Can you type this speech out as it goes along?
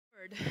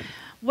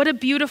What a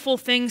beautiful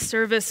thing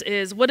service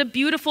is. What a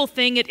beautiful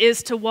thing it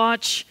is to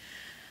watch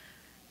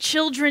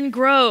children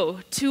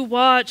grow, to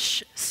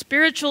watch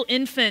spiritual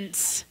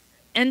infants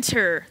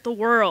enter the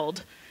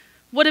world.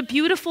 What a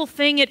beautiful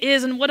thing it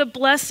is, and what a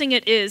blessing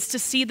it is to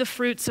see the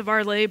fruits of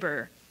our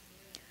labor.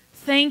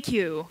 Thank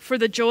you for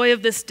the joy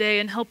of this day,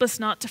 and help us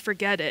not to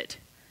forget it.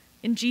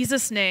 In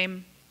Jesus'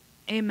 name,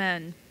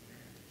 amen.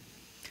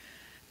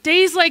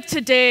 Days like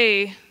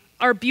today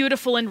are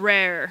beautiful and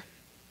rare.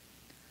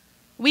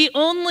 We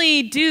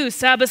only do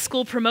Sabbath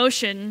school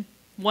promotion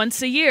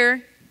once a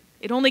year.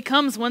 It only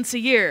comes once a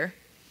year.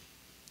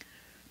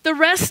 The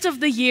rest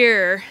of the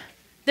year,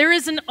 there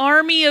is an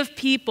army of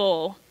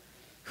people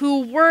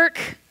who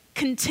work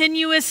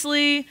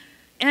continuously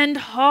and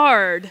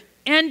hard,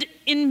 and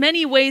in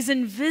many ways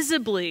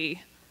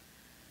invisibly,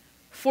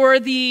 for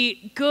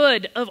the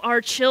good of our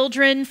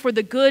children, for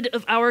the good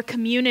of our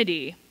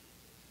community.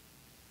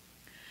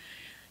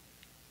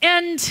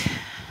 And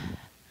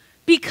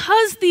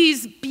because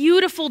these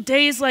beautiful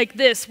days like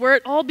this, where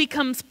it all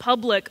becomes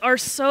public, are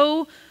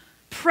so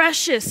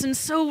precious and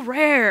so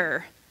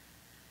rare,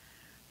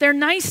 they're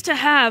nice to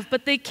have,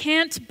 but they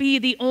can't be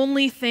the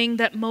only thing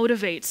that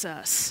motivates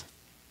us.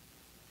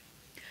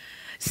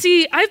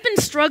 See, I've been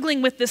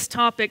struggling with this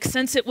topic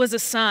since it was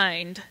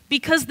assigned,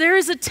 because there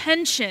is a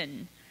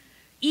tension,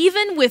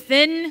 even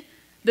within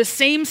the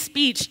same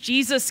speech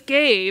Jesus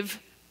gave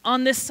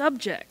on this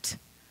subject.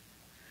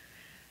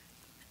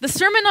 The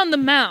Sermon on the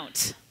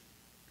Mount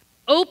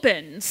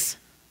opens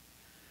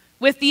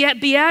with the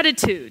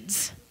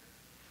Beatitudes.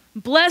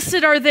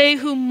 Blessed are they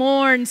who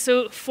mourn,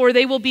 for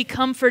they will be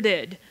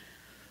comforted.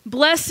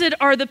 Blessed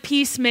are the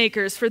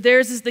peacemakers, for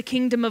theirs is the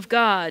kingdom of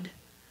God.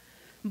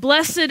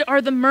 Blessed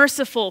are the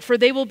merciful, for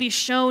they will be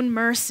shown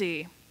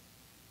mercy.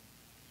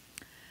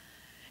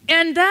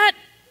 And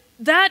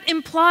that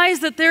implies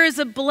that there is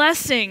a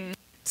blessing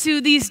to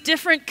these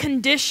different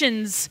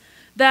conditions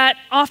that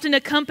often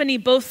accompany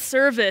both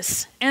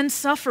service and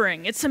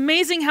suffering. It's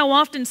amazing how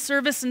often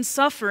service and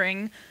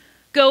suffering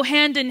go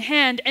hand in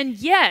hand, and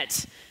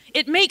yet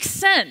it makes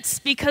sense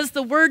because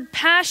the word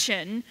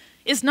passion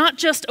is not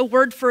just a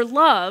word for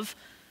love,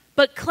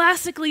 but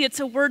classically it's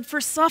a word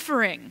for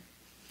suffering.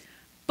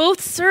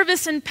 Both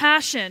service and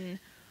passion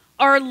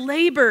are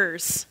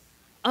labors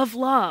of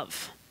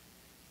love.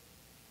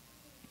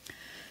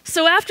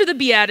 So after the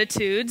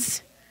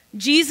Beatitudes,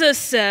 Jesus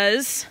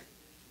says,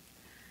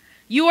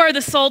 "You are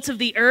the salt of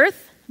the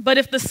earth, but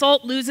if the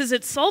salt loses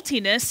its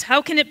saltiness,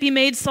 how can it be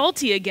made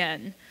salty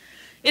again?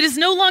 It is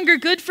no longer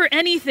good for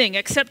anything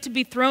except to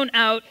be thrown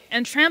out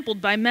and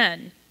trampled by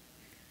men.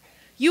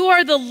 You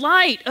are the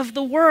light of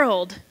the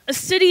world. A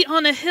city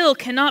on a hill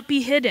cannot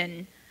be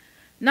hidden.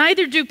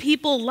 Neither do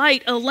people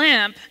light a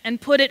lamp and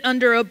put it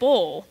under a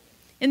bowl.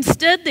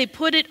 Instead, they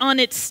put it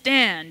on its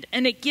stand,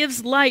 and it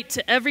gives light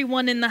to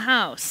everyone in the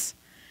house.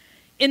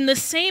 In the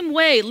same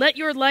way, let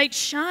your light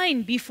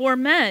shine before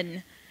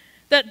men,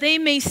 that they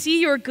may see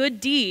your good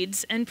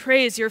deeds and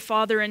praise your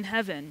Father in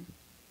heaven."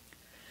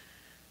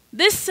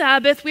 This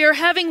Sabbath, we are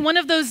having one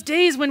of those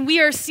days when we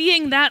are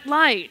seeing that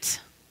light.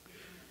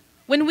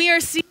 When we are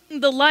seeing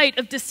the light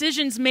of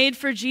decisions made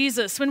for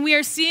Jesus. When we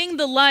are seeing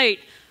the light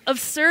of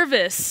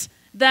service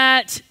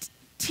that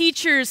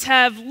teachers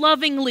have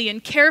lovingly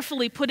and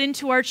carefully put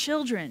into our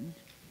children.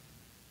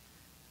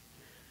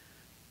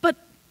 But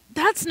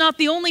that's not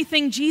the only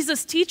thing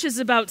Jesus teaches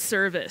about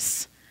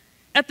service.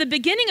 At the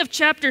beginning of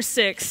chapter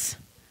 6,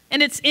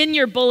 and it's in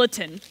your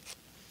bulletin.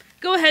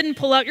 Go ahead and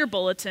pull out your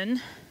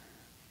bulletin.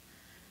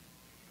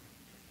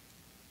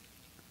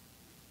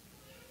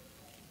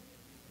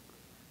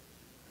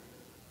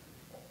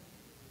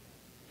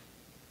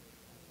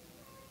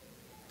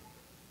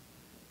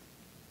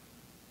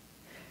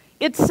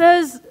 It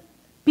says,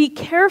 "Be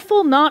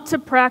careful not to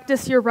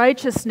practice your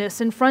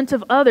righteousness in front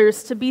of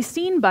others to be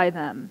seen by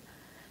them.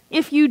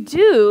 If you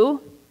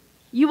do,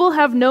 you will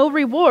have no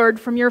reward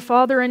from your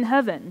Father in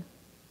heaven."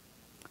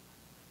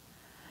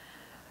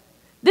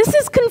 This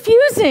is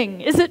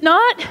confusing, is it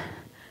not?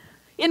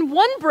 In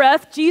one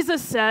breath,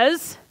 Jesus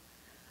says,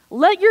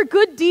 "Let your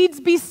good deeds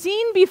be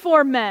seen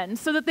before men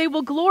so that they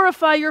will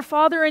glorify your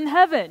Father in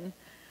heaven."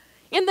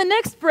 In the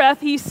next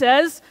breath, he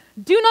says,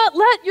 "Do not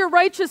let your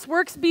righteous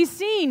works be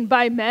seen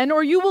by men,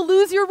 or you will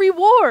lose your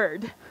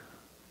reward."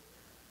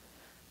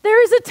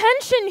 There is a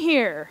tension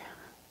here.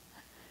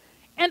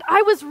 And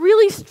I was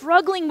really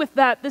struggling with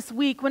that this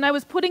week when I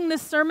was putting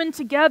this sermon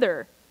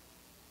together.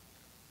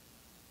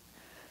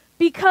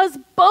 Because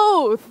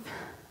both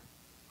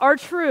are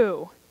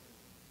true.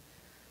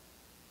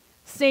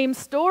 Same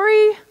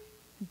story,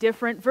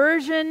 different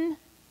version,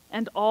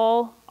 and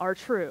all are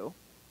true.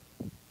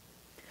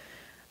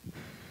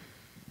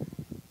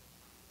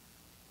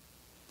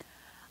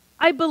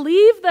 I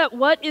believe that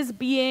what is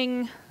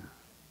being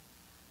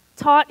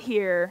taught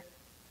here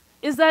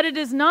is that it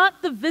is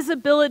not the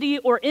visibility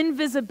or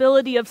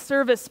invisibility of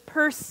service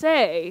per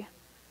se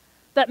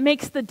that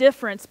makes the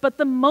difference, but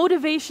the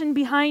motivation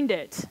behind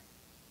it.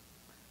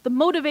 The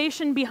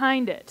motivation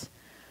behind it.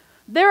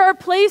 There are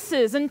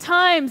places and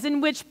times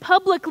in which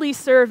publicly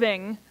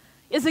serving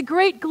is a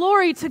great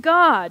glory to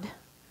God.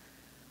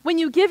 When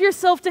you give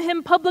yourself to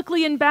him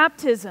publicly in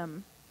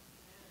baptism,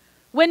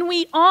 when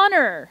we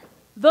honor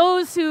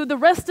those who the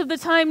rest of the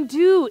time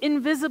do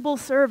invisible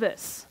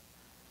service,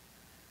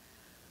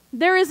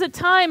 there is a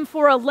time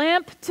for a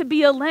lamp to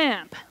be a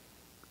lamp.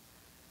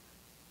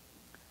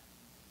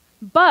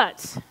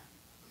 But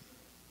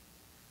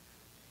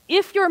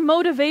if your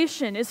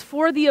motivation is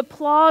for the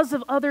applause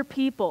of other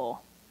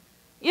people,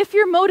 if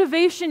your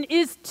motivation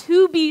is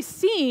to be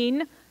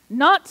seen,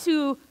 not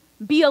to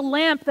be a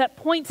lamp that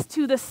points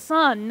to the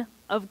Son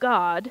of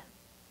God,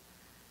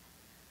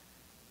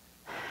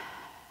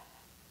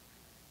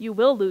 you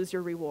will lose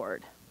your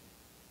reward.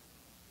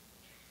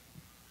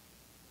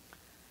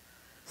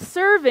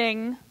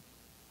 Serving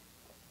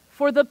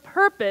for the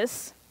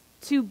purpose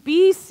to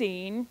be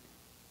seen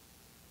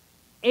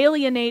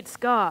alienates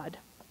God.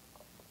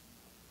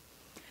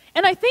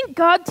 And I think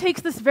God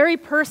takes this very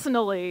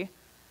personally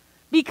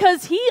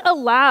because he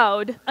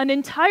allowed an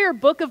entire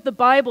book of the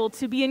Bible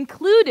to be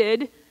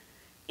included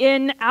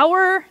in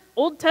our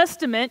Old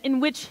Testament in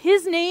which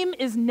his name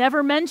is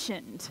never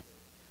mentioned.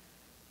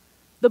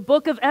 The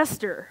book of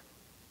Esther.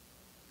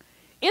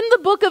 In the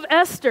book of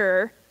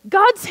Esther,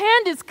 God's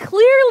hand is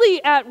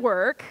clearly at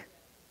work.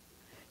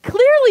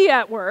 Clearly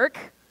at work.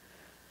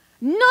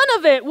 None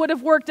of it would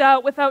have worked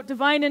out without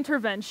divine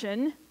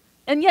intervention,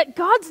 and yet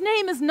God's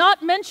name is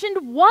not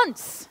mentioned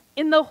once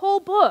in the whole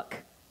book.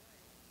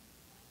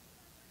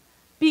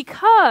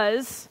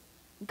 Because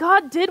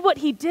God did what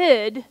he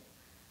did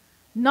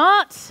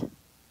not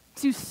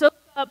to soak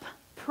up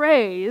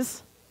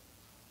praise,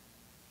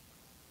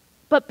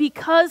 but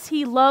because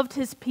he loved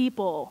his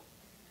people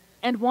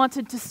and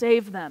wanted to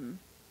save them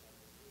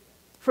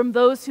from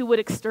those who would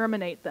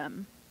exterminate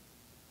them.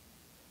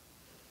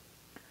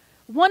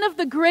 One of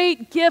the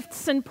great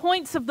gifts and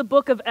points of the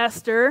book of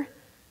Esther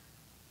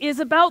is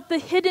about the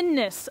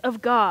hiddenness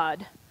of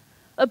God,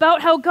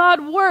 about how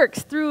God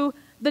works through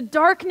the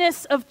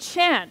darkness of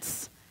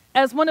chance.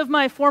 As one of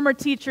my former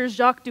teachers,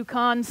 Jacques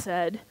Ducan,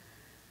 said,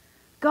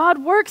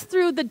 God works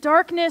through the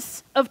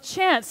darkness of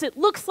chance. It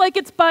looks like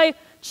it's by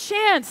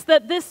chance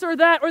that this or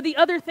that or the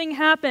other thing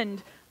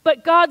happened,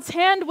 but God's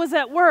hand was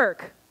at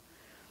work.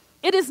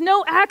 It is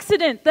no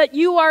accident that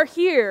you are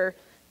here.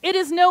 It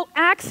is no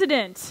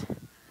accident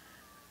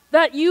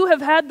that you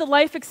have had the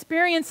life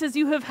experiences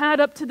you have had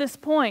up to this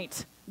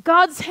point.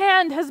 God's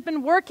hand has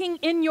been working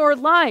in your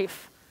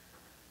life,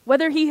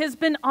 whether he has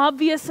been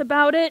obvious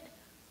about it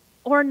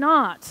or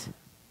not.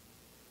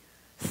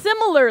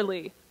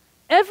 Similarly,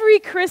 every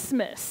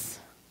Christmas,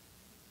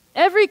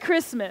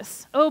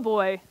 oh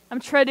boy, I'm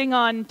treading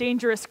on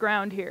dangerous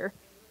ground here.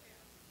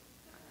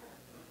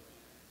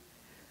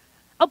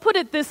 I'll put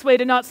it this way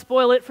to not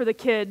spoil it for the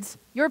kids.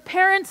 Your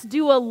parents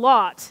do a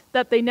lot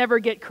that they never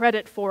get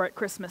credit for at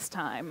Christmas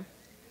time.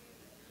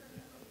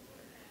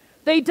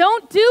 They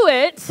don't do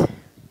it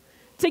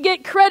to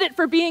get credit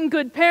for being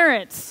good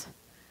parents.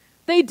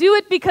 They do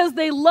it because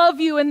they love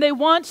you and they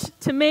want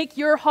to make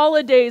your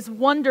holidays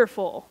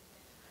wonderful.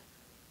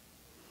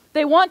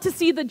 They want to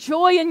see the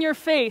joy in your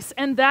face,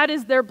 and that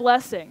is their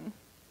blessing,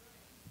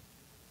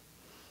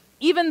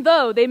 even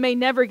though they may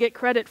never get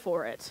credit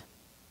for it.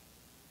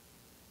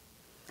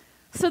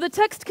 So the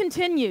text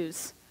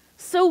continues.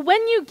 So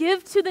when you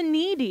give to the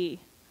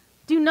needy,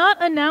 do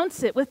not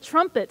announce it with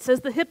trumpets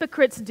as the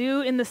hypocrites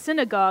do in the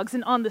synagogues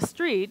and on the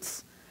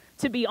streets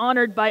to be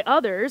honored by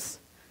others.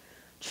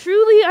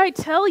 Truly I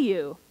tell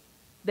you,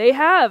 they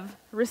have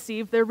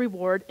received their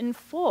reward in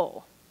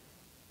full.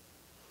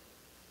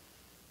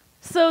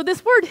 So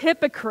this word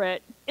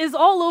hypocrite is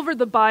all over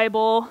the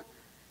Bible,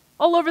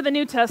 all over the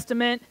New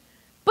Testament,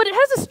 but it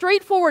has a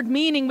straightforward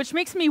meaning, which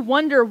makes me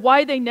wonder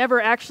why they never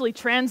actually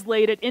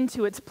translate it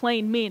into its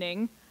plain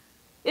meaning.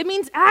 It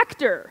means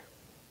actor,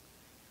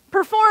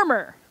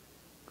 performer.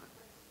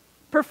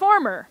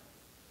 Performer.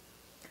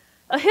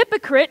 A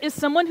hypocrite is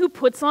someone who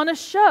puts on a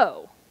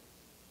show,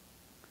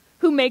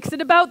 who makes it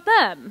about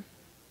them.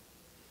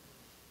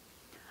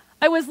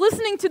 I was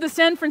listening to the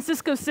San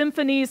Francisco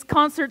Symphony's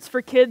concerts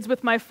for kids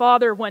with my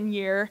father one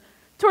year,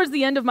 towards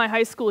the end of my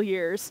high school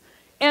years,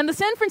 and the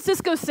San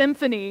Francisco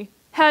Symphony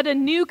had a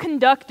new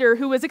conductor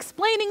who was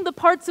explaining the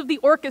parts of the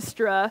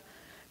orchestra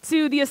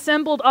to the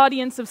assembled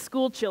audience of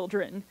school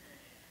children.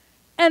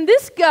 And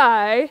this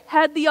guy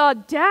had the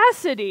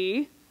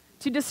audacity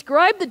to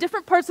describe the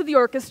different parts of the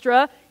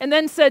orchestra and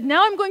then said,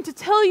 now I'm going to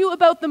tell you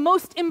about the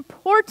most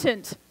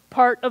important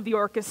part of the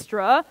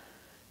orchestra,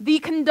 the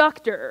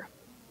conductor.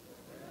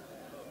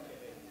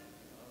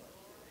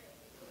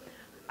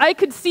 I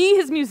could see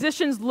his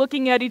musicians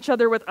looking at each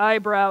other with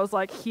eyebrows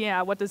like,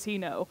 yeah, what does he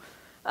know?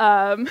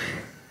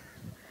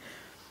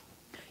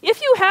 If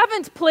you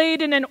haven't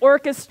played in an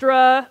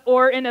orchestra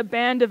or in a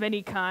band of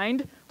any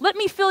kind, let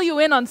me fill you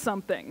in on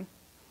something.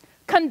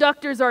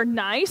 Conductors are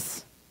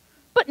nice,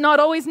 but not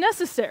always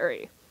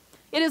necessary.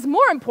 It is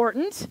more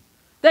important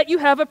that you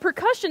have a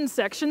percussion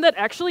section that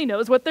actually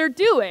knows what they're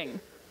doing.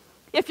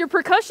 If your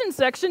percussion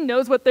section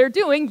knows what they're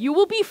doing, you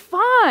will be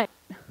fine.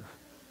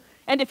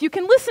 And if you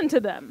can listen to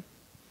them.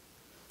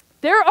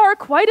 There are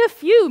quite a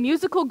few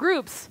musical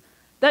groups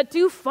that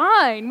do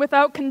fine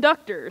without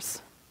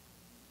conductors.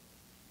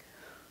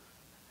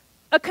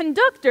 A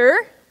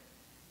conductor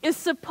is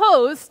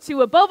supposed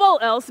to, above all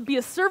else, be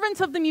a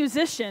servant of the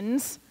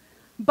musicians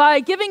by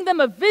giving them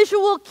a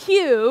visual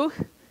cue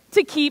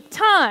to keep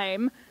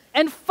time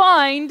and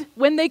find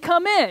when they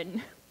come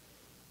in.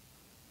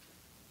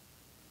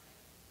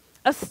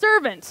 A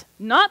servant,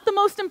 not the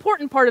most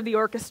important part of the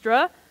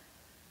orchestra,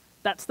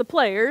 that's the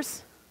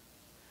players.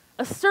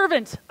 A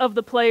servant of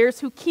the players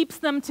who keeps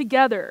them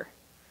together,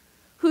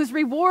 whose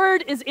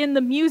reward is in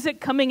the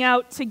music coming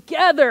out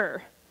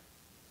together,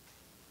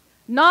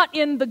 not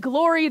in the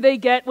glory they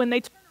get when they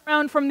turn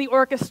around from the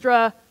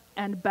orchestra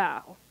and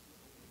bow.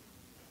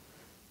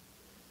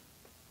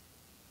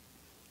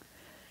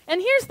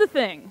 And here's the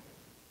thing.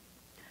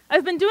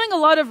 I've been doing a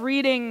lot of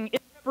reading in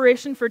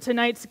preparation for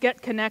tonight's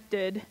Get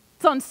Connected.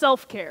 It's on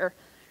self-care.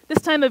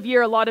 This time of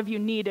year, a lot of you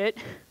need it.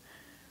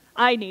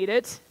 I need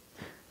it.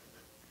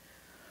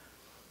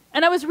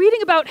 And I was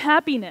reading about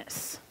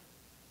happiness,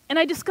 and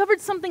I discovered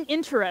something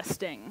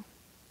interesting.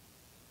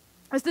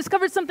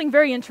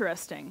 Very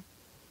interesting.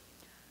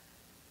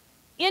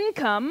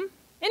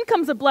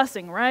 Income's a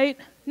blessing, right?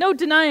 No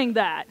denying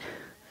that.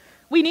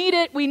 We need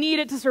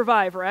it to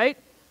survive, right?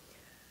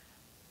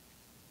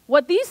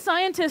 What these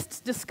scientists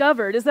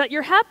discovered is that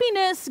your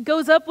happiness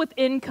goes up with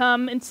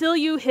income until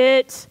you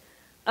hit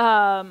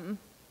a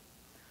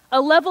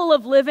level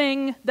of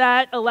living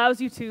that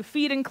allows you to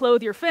feed and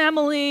clothe your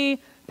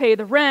family, pay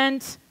the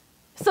rent,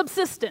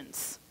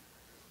 subsistence.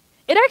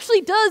 It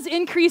actually does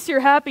increase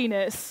your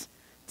happiness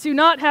to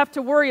not have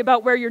to worry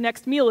about where your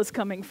next meal is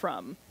coming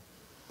from.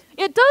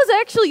 It does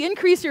actually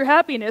increase your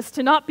happiness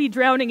to not be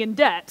drowning in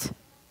debt.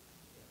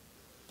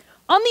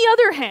 On the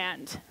other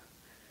hand,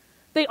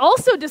 they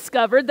also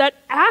discovered that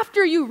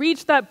after you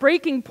reach that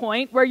breaking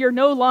point where you're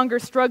no longer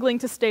struggling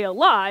to stay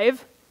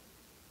alive,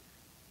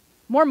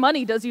 more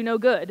money does you no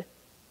good.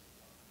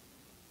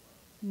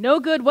 No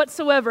good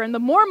whatsoever. And the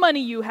more money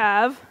you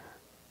have,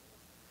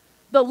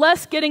 the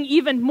less getting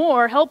even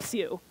more helps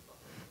you.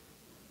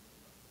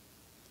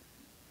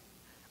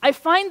 I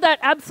find that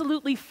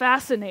absolutely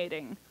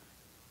fascinating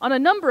on a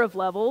number of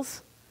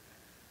levels,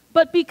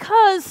 but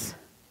because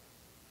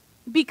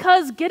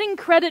getting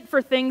credit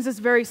for things is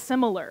very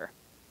similar.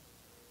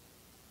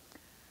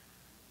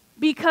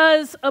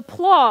 Because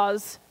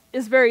applause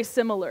is very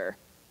similar.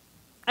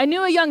 I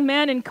knew a young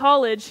man in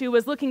college who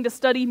was looking to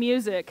study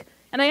music,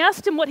 and I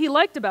asked him what he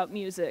liked about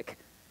music.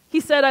 He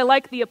said, "I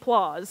like the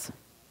applause."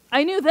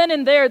 I knew then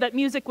and there that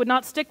music would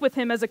not stick with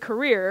him as a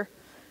career,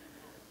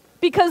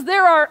 because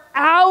there are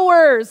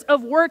hours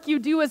of work you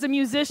do as a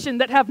musician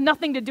that have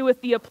nothing to do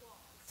with the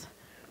applause.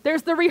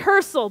 There's the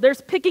rehearsal,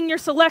 there's picking your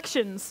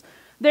selections,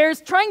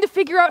 there's trying to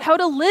figure out how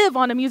to live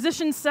on a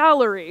musician's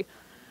salary.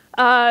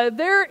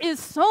 There is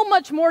so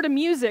much more to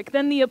music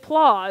than the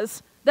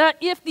applause, that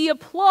if the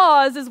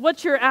applause is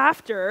what you're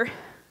after,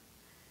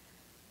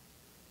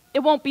 it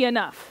won't be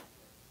enough.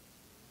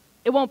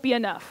 It won't be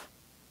enough.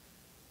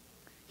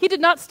 He did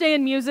not stay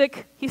in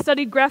music. He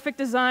studied graphic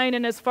design,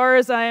 and as far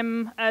as I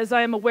am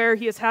aware,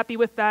 he is happy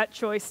with that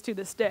choice to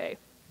this day.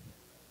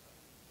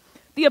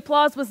 The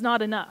applause was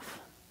not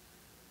enough.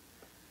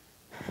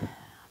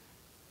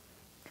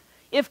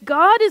 If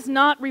God is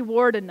not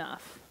reward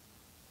enough,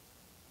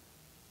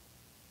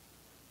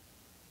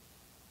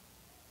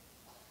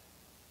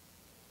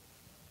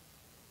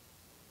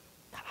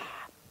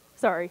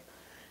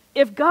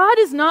 if God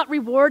is not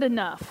reward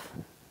enough,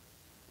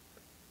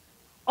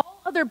 all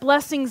other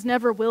blessings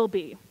never will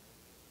be.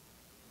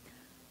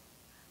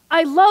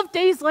 I love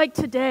days like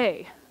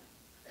today,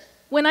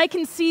 when I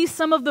can see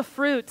some of the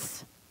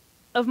fruits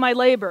of my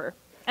labor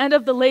and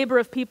of the labor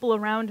of people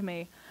around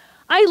me.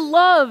 I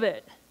love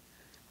it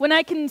when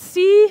I can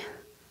see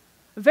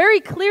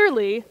very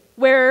clearly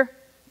where,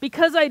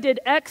 because I did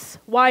X,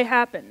 Y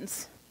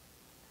happens.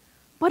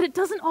 But it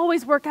doesn't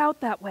always work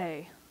out that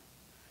way.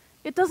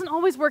 It doesn't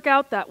always work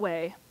out that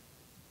way.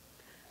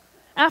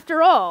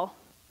 After all,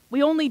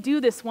 we only do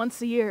this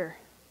once a year.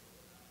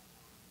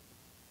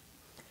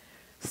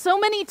 So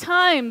many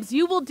times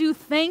you will do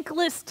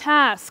thankless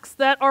tasks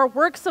that are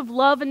works of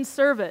love and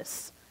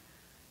service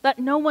that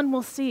no one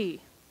will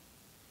see.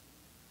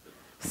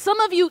 Some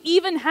of you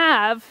even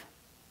have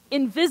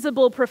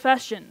invisible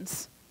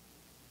professions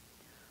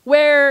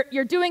where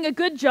you're doing a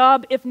good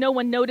job if no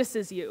one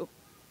notices you.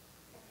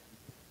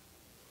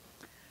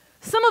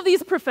 Some of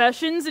these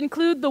professions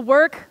include the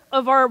work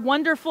of our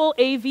wonderful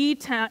AV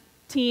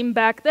team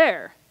back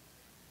there.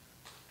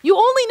 You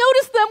only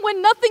notice them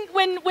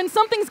when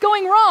something's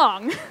going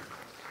wrong.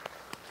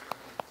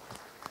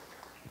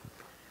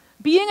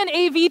 Being an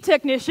AV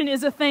technician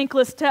is a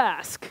thankless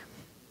task.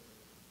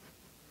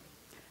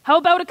 How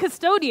about a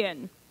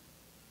custodian?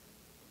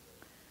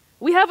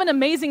 We have an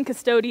amazing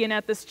custodian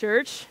at this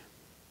church.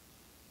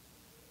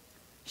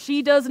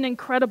 She does an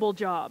incredible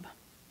job.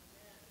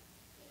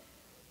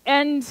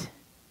 And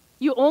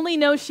you only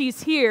know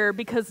she's here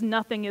because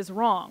nothing is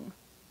wrong.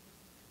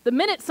 The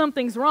minute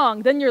something's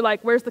wrong, then you're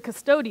like, where's the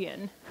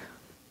custodian?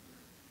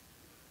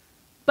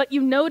 but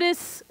you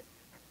notice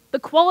the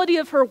quality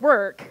of her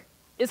work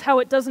is how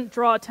it doesn't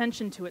draw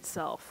attention to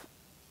itself.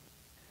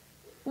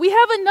 We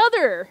have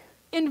another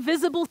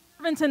invisible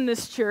servant in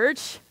this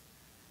church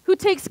who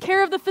takes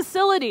care of the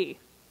facility.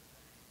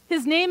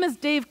 His name is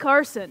Dave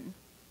Carson.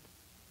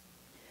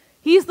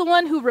 He's the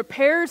one who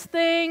repairs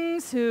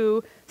things,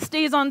 who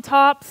stays on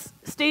top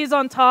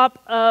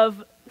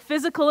of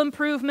physical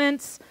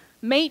improvements,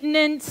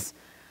 maintenance,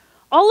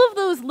 all of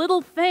those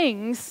little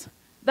things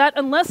that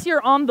unless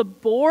you're on the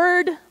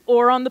board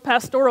or on the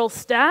pastoral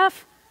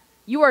staff,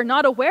 you are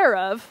not aware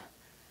of,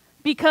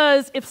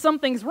 because if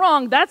something's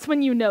wrong, that's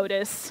when you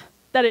notice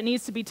that it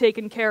needs to be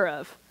taken care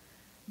of.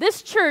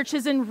 This church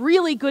is in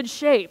really good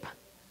shape.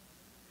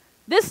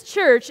 This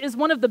church is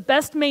one of the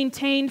best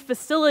maintained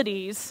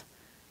facilities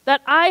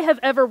that I have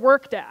ever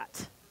worked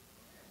at,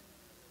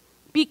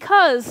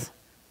 because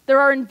there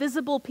are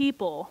invisible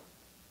people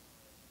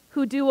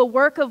who do a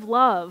work of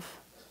love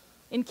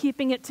in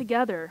keeping it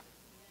together.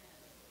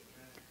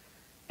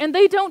 And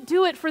they don't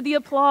do it for the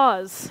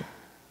applause.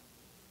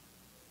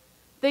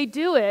 They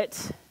do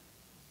it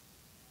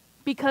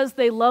because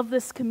they love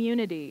this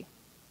community,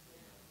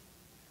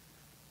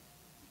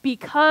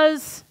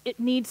 because it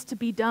needs to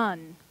be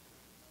done.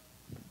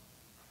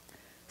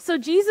 So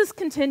Jesus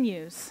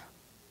continues.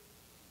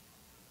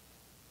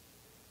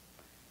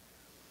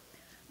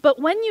 But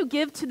when you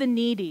give to the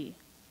needy,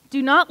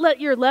 do not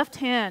let your left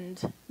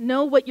hand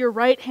know what your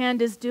right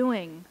hand is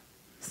doing,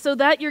 so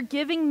that your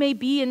giving may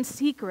be in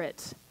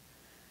secret.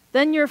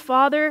 Then your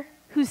Father,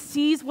 who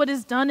sees what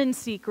is done in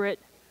secret,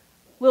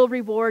 will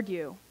reward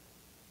you.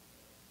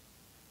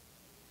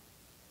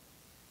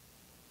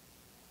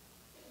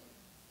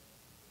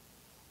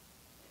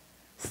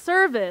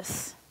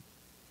 Service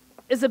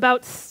is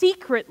about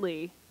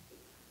secretly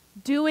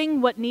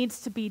doing what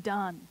needs to be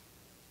done.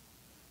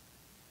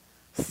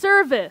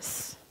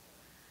 Service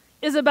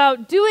is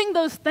about doing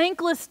those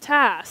thankless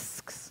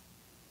tasks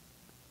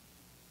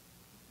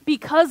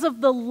because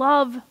of the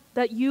love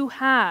that you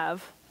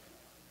have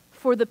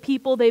for the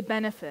people they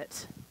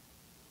benefit.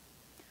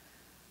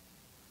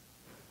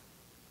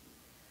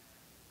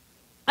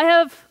 I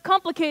have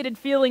complicated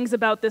feelings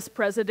about this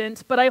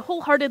president, but I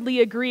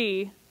wholeheartedly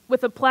agree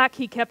with a plaque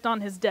he kept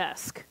on his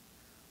desk.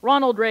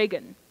 Ronald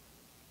Reagan.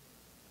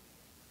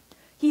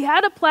 He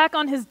had a plaque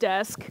on his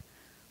desk,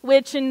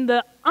 which in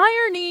the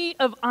irony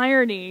of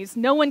ironies,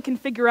 no one can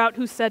figure out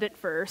who said it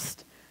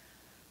first.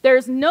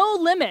 There's no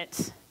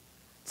limit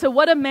to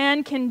what a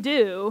man can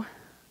do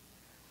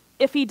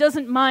if he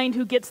doesn't mind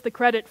who gets the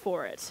credit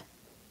for it.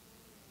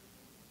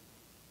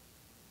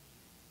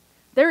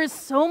 There is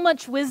so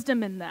much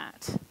wisdom in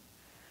that,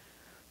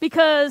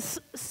 because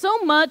so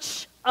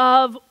much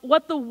of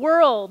what the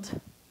world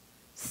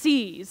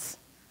sees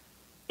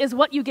is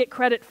what you get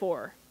credit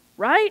for,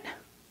 right?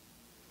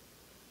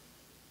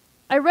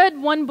 I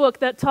read one book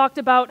that talked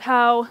about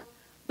how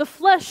the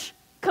flesh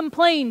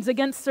complains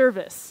against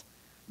service,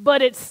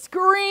 but it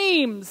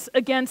screams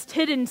against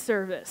hidden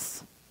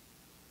service.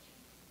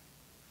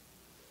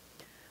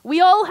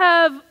 We all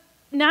have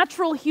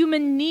natural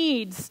human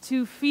needs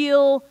to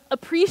feel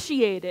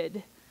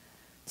appreciated,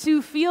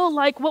 to feel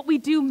like what we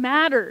do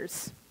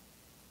matters,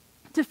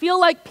 to feel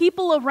like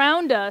people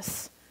around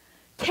us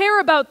care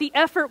about the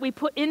effort we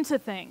put into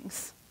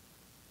things.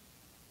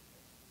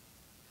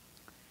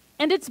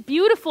 And it's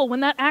beautiful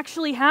when that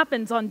actually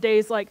happens on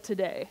days like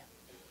today.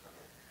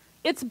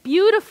 It's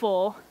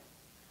beautiful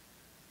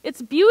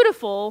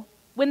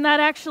when that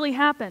actually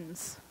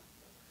happens.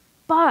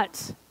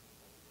 But,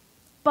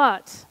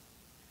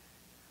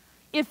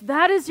 if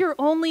that is your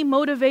only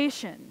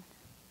motivation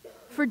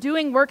for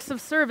doing works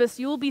of service,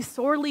 you will be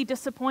sorely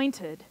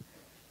disappointed.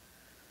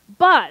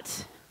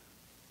 But,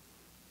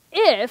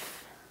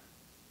 if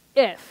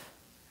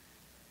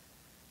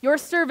your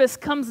service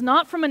comes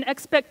not from an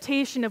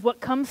expectation of what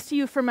comes to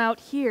you from out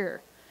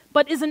here,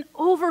 but is an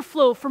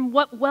overflow from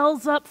what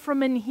wells up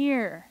from in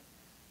here,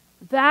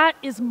 that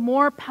is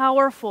more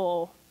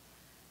powerful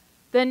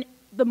than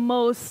the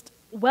most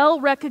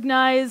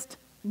well-recognized,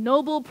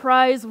 Nobel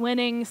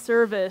Prize-winning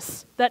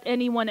service that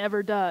anyone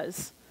ever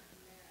does.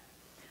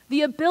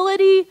 The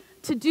ability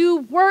to do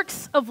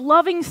works of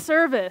loving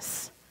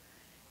service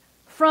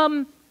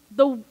from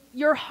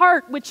your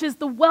heart, which is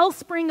the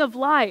wellspring of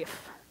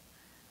life,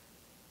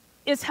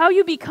 is how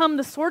you become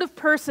the sort of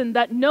person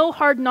that no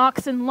hard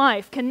knocks in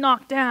life can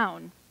knock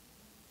down.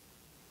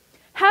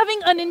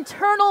 Having an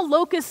internal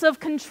locus of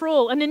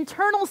control, an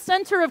internal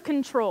center of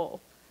control,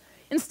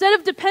 instead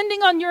of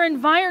depending on your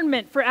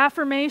environment for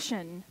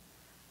affirmation,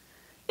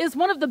 is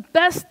one of the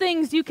best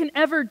things you can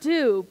ever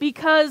do,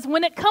 because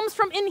when it comes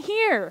from in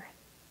here,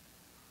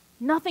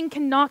 nothing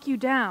can knock you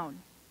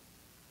down.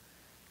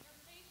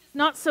 It's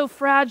not so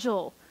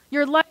fragile.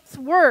 Your life's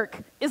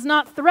work is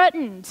not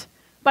threatened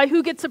by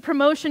who gets a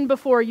promotion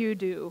before you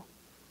do.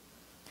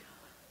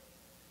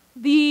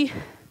 The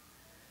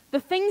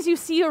things you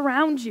see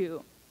around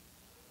you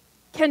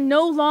can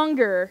no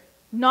longer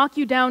knock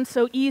you down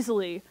so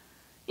easily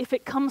if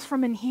it comes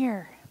from in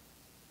here.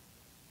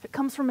 If it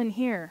comes from in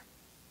here.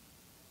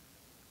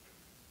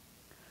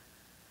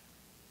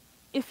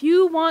 If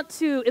you want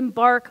to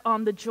embark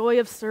on the joy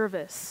of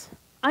service,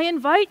 I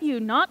invite you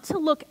not to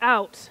look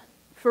out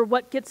for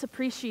what gets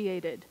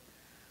appreciated,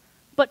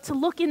 but to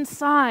look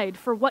inside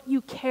for what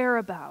you care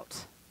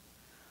about.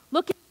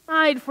 Look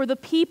inside for the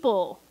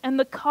people and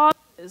the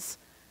causes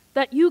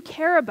that you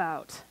care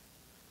about.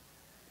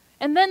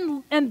 And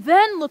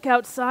then look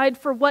outside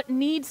for what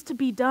needs to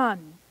be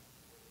done.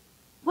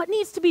 What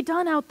needs to be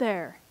done out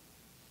there?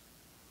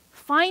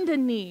 Find a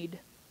need,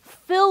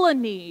 fill a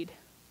need,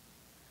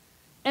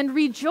 and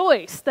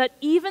rejoice that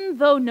even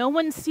though no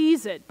one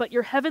sees it but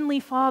your heavenly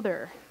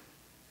Father,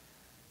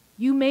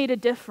 you made a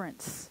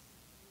difference.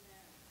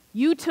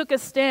 You took a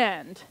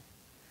stand.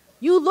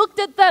 You looked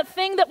at that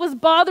thing that was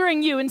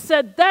bothering you and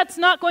said, that's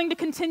not going to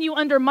continue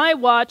under my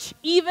watch,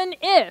 even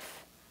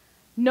if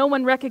no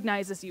one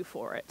recognizes you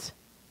for it.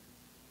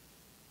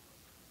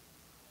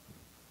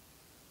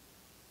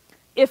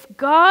 If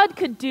God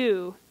could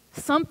do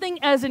something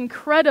as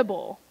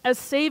incredible as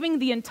saving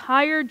the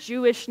entire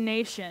Jewish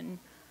nation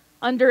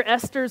under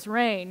Esther's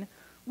reign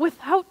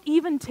without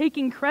even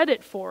taking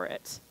credit for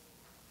it,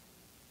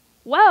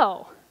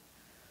 well,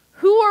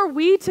 who are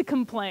we to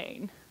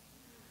complain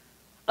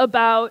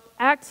about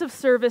acts of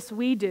service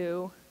we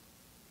do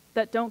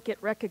that don't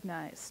get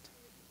recognized?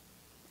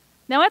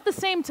 Now, at the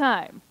same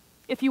time,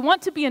 if you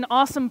want to be an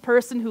awesome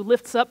person who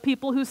lifts up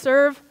people who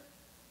serve,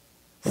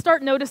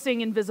 start noticing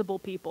invisible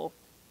people.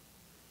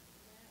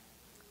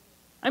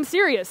 I'm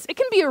serious. It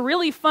can be a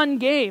really fun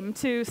game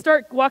to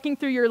start walking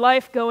through your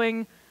life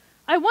going,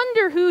 I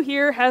wonder who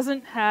here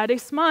hasn't had a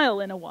smile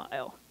in a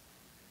while.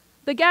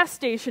 The gas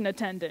station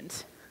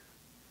attendant,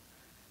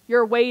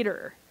 your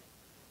waiter,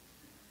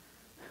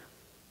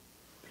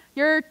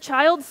 your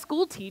child's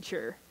school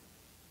teacher.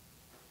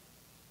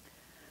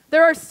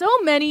 There are so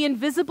many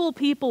invisible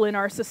people in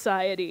our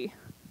society.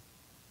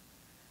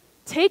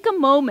 Take a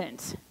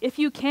moment, if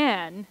you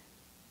can,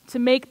 to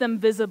make them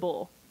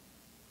visible,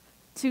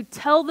 to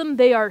tell them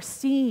they are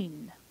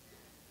seen,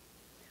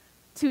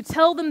 to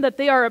tell them that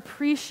they are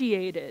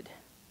appreciated.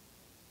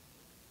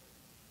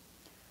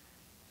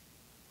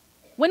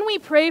 When we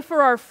pray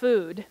for our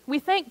food, we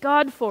thank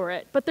God for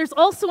it, but there's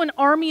also an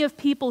army of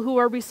people who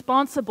are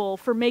responsible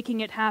for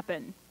making it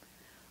happen.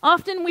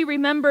 Often we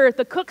remember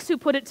the cooks who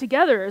put it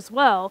together as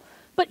well,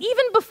 but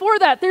even before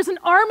that, there's an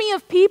army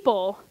of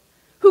people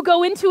who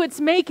go into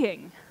its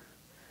making.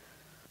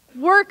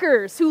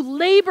 Workers who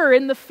labor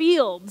in the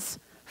fields,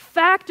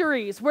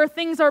 factories where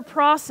things are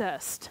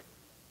processed,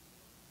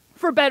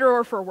 for better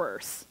or for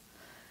worse.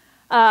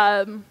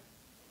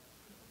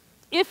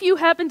 If you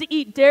happen to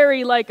eat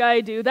dairy like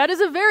I do, that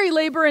is a very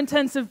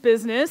labor-intensive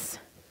business.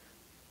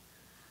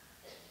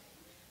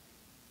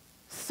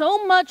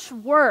 So much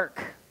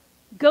work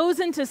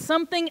goes into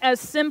something as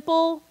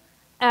simple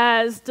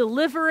as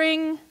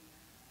delivering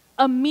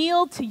a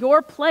meal to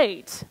your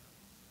plate.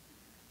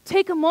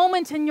 Take a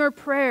moment in your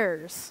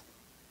prayers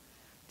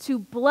to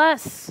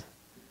bless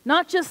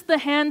not just the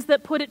hands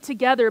that put it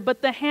together,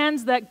 but the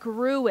hands that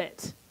grew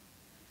it,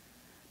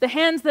 the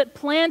hands that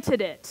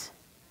planted it,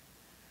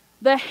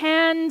 the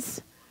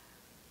hands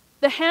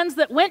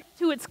that went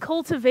to its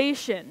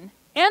cultivation,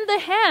 and the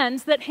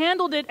hands that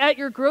handled it at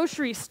your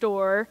grocery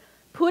store,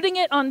 putting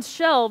it on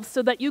shelves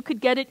so that you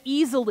could get it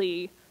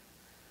easily,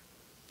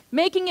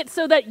 making it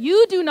so that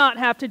you do not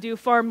have to do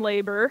farm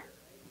labor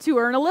to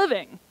earn a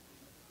living.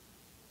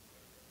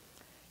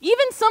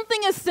 Even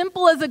something as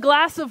simple as a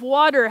glass of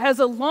water has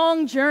a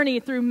long journey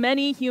through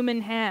many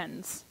human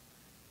hands.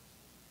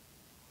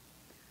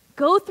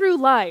 Go through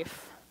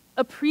life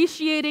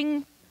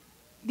appreciating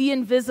the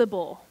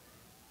invisible,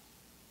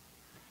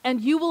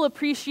 and you will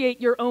appreciate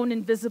your own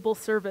invisible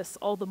service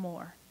all the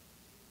more.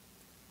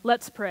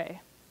 Let's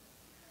pray.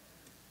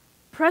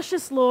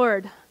 Precious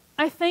Lord,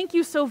 I thank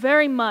you so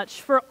very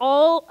much for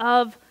all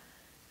of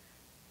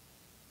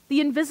the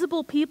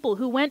invisible people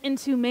who went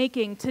into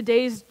making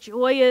today's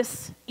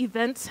joyous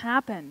events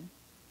happen.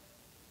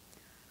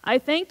 I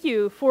thank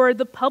you for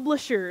the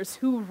publishers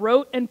who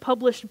wrote and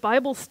published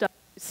Bible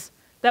studies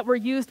that were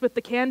used with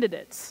the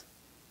candidates.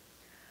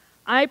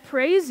 I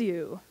praise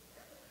you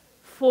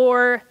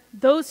for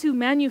those who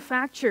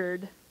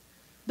manufactured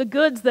the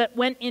goods that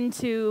went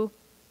into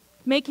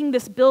making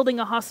this building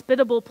a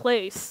hospitable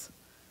place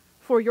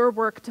for your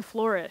work to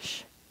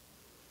flourish.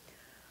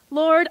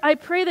 Lord, I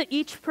pray that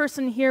each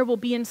person here will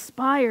be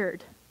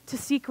inspired to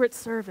secret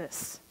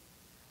service.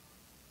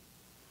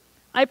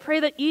 I pray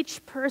that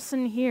each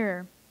person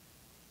here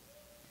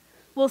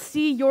will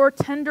see your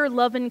tender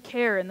love and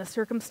care in the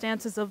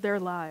circumstances of their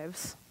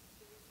lives.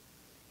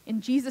 In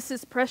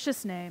Jesus'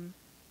 precious name,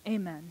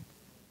 amen.